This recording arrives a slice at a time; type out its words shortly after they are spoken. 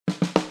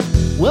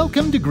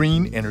Welcome to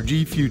Green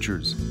Energy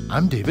Futures.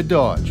 I'm David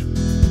Dodge.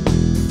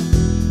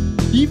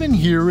 Even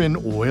here in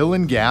oil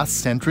and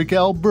gas-centric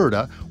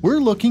Alberta, we're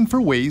looking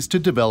for ways to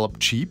develop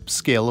cheap,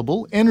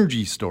 scalable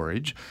energy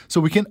storage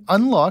so we can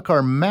unlock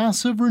our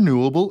massive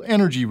renewable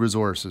energy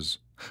resources.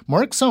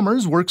 Mark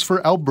Summers works for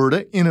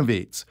Alberta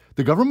Innovates,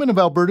 the Government of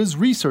Alberta's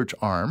research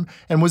arm,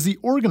 and was the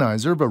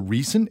organizer of a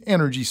recent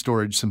energy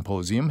storage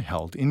symposium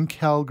held in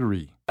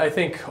Calgary. I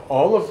think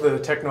all of the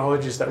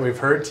technologies that we've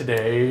heard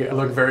today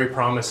look very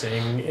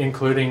promising,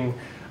 including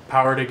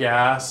power to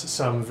gas,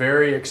 some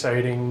very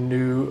exciting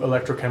new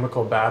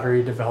electrochemical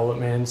battery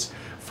developments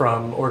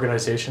from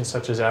organizations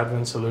such as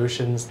Advent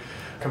Solutions.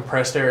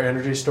 Compressed air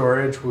energy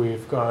storage,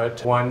 we've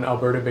got one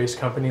Alberta-based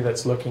company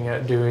that's looking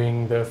at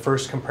doing the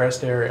first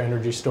compressed air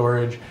energy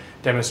storage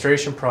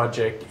demonstration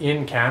project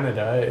in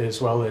Canada as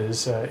well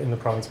as in the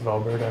province of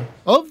Alberta.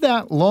 Of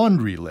that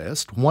laundry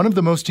list, one of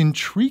the most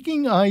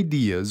intriguing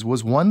ideas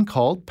was one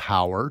called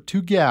power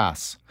to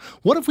gas.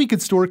 What if we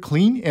could store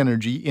clean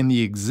energy in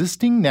the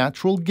existing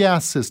natural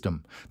gas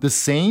system, the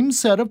same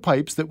set of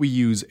pipes that we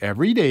use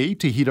every day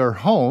to heat our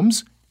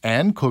homes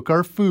and cook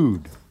our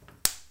food?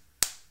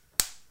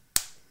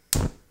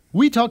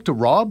 We talked to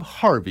Rob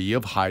Harvey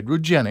of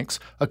Hydrogenics,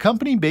 a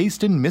company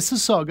based in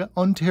Mississauga,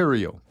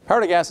 Ontario.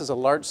 Power to gas is a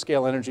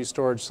large-scale energy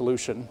storage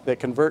solution that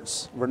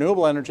converts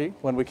renewable energy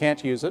when we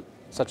can't use it,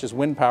 such as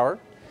wind power,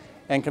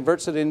 and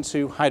converts it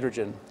into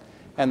hydrogen.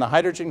 And the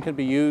hydrogen can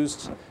be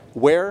used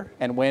where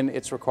and when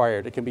it's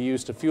required. It can be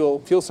used to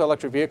fuel cell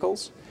electric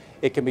vehicles.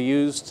 It can be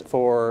used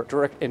for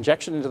direct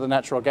injection into the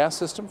natural gas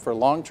system for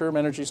long-term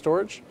energy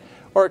storage,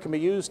 or it can be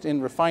used in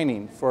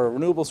refining for a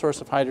renewable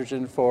source of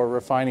hydrogen for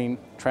refining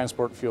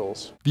transport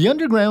fuels. The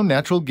underground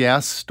natural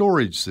gas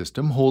storage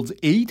system holds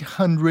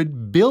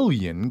 800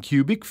 billion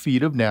cubic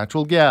feet of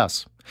natural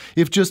gas.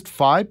 If just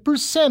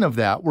 5% of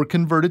that were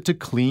converted to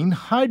clean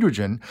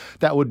hydrogen,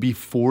 that would be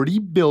 40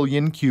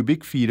 billion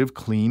cubic feet of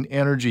clean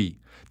energy,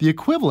 the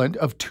equivalent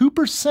of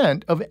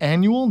 2% of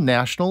annual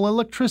national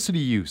electricity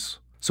use.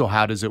 So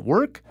how does it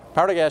work?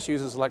 Power to gas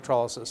uses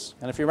electrolysis.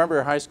 And if you remember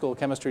your high school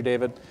chemistry,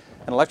 David,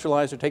 an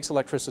electrolyzer takes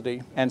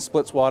electricity and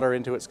splits water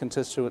into its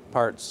constituent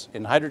parts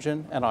in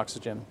hydrogen and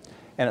oxygen.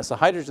 And it's the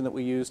hydrogen that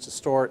we use to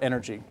store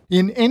energy.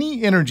 In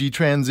any energy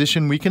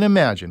transition we can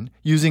imagine,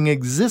 using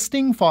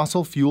existing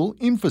fossil fuel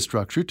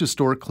infrastructure to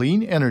store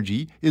clean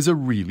energy is a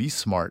really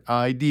smart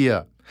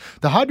idea.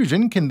 The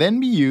hydrogen can then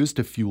be used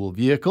to fuel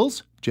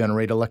vehicles,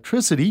 generate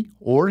electricity,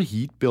 or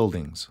heat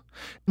buildings.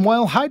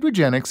 While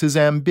Hydrogenics is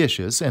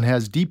ambitious and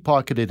has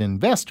deep-pocketed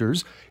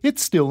investors,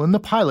 it's still in the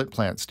pilot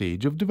plant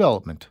stage of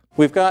development.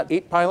 We've got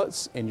 8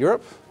 pilots in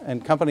Europe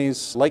and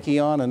companies like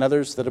E.ON and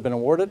others that have been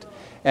awarded,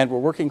 and we're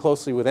working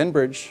closely with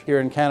Enbridge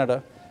here in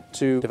Canada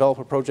to develop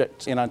a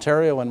project in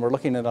Ontario, and we're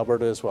looking at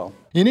Alberta as well.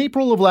 In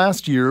April of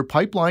last year,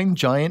 pipeline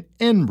giant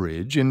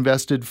Enbridge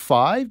invested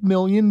 $5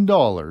 million in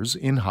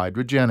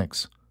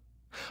Hydrogenics.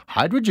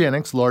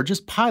 Hydrogenics'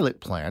 largest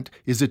pilot plant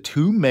is a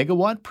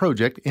 2-megawatt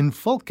project in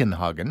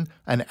Falkenhagen,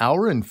 an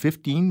hour and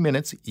 15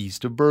 minutes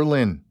east of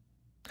Berlin.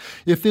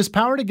 If this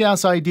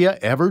power-to-gas idea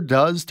ever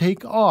does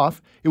take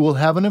off, it will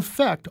have an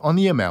effect on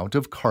the amount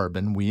of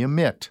carbon we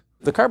emit.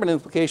 The carbon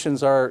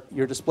implications are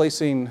you're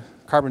displacing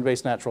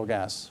carbon-based natural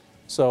gas.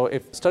 So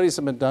if studies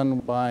have been done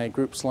by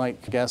groups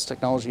like Gas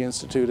Technology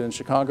Institute in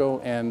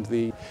Chicago and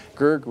the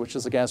GERG, which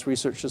is the Gas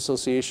Research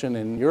Association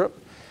in Europe,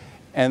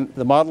 and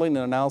the modeling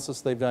and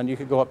analysis they've done, you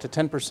could go up to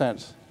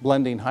 10%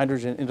 blending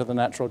hydrogen into the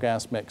natural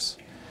gas mix.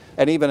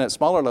 And even at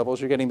smaller levels,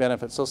 you're getting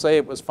benefits. So say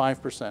it was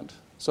 5%.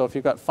 So if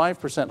you've got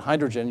 5%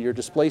 hydrogen, you're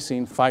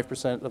displacing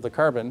 5% of the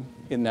carbon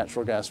in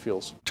natural gas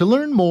fuels. To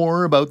learn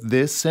more about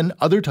this and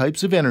other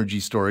types of energy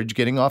storage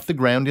getting off the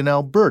ground in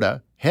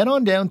Alberta, head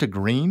on down to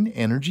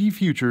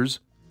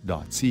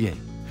greenenergyfutures.ca.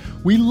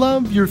 We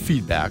love your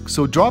feedback,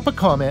 so drop a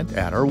comment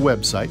at our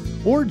website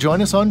or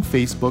join us on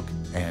Facebook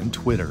and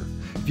Twitter.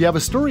 If you have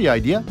a story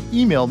idea,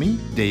 email me,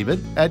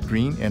 David at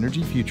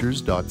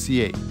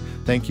greenenergyfutures.ca.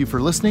 Thank you for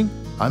listening.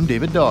 I'm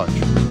David Dodge.